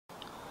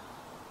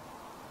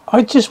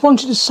I just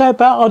wanted to say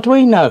about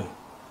Arduino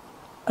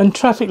and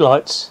traffic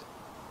lights.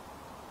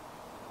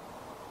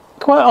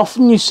 Quite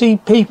often you see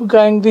people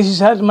going, this is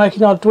how to make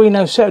an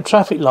Arduino set of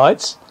traffic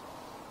lights,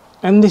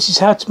 and this is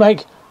how to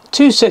make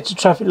 2 sets of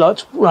traffic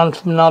lights run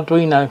from an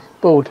Arduino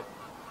board.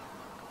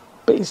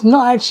 But it's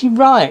not actually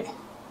right,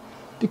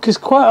 because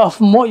quite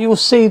often what you'll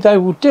see they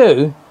will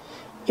do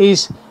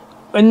is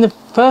when the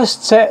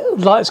first set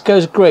of lights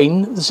goes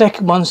green, the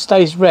second one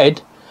stays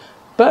red,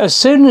 but as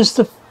soon as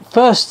the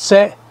first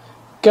set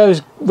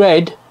goes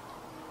red,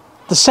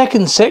 the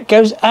second set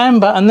goes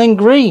amber and then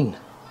green.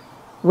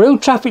 Real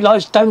traffic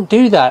lights don't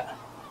do that.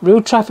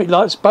 Real traffic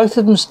lights, both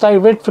of them stay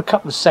red for a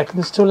couple of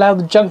seconds to allow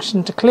the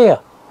junction to clear.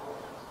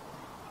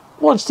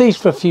 Watch these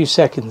for a few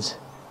seconds.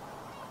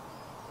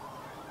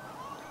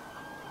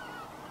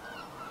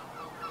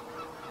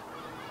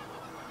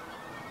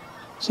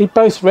 See,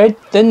 both red,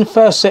 then the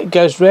first set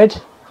goes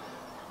red,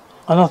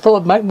 and I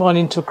thought I'd make mine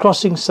into a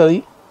crossing so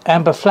the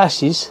amber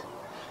flashes,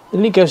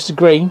 then it goes to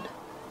green,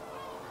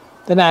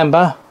 then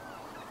amber,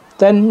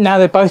 then now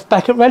they're both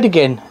back at red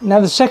again. Now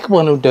the second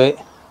one will do it.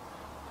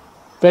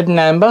 Red and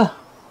amber,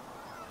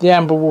 the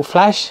amber will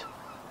flash,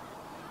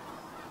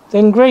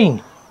 then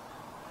green.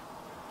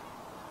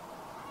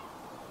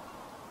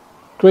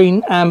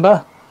 Green,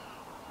 amber,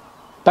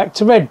 back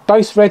to red.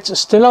 Both reds are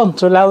still on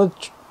to allow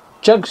the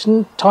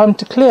junction time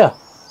to clear.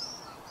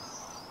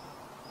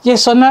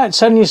 Yes, I know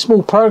it's only a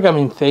small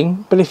programming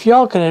thing, but if you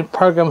are going to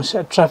program a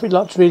set of traffic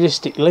lights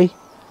realistically,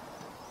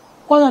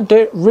 why not do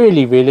it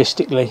really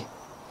realistically?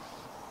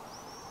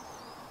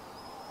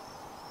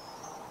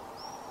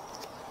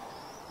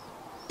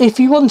 If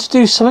you want to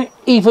do something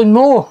even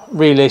more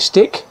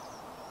realistic,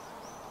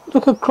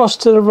 look across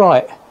to the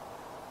right.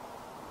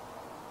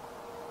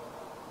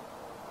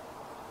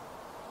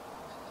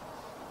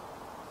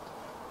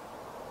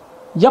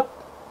 Yup,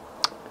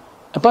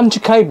 a bunch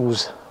of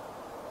cables.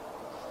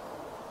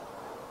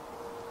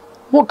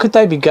 What could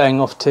they be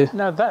going off to?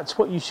 Now that's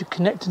what you should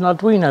connect an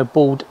Arduino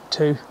board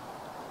to.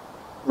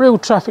 Real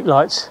traffic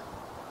lights.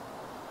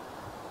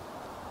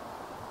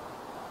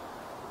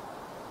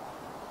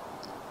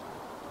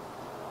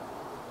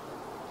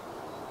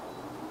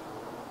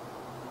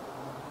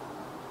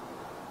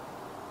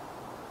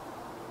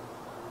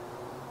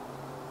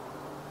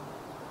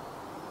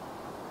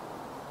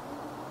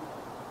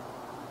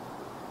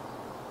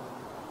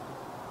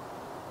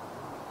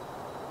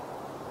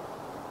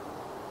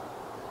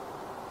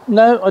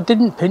 No, I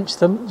didn't pinch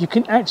them. You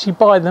can actually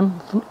buy them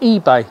from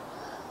eBay.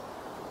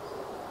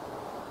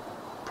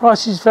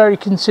 Prices vary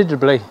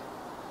considerably,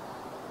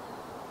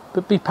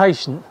 but be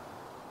patient.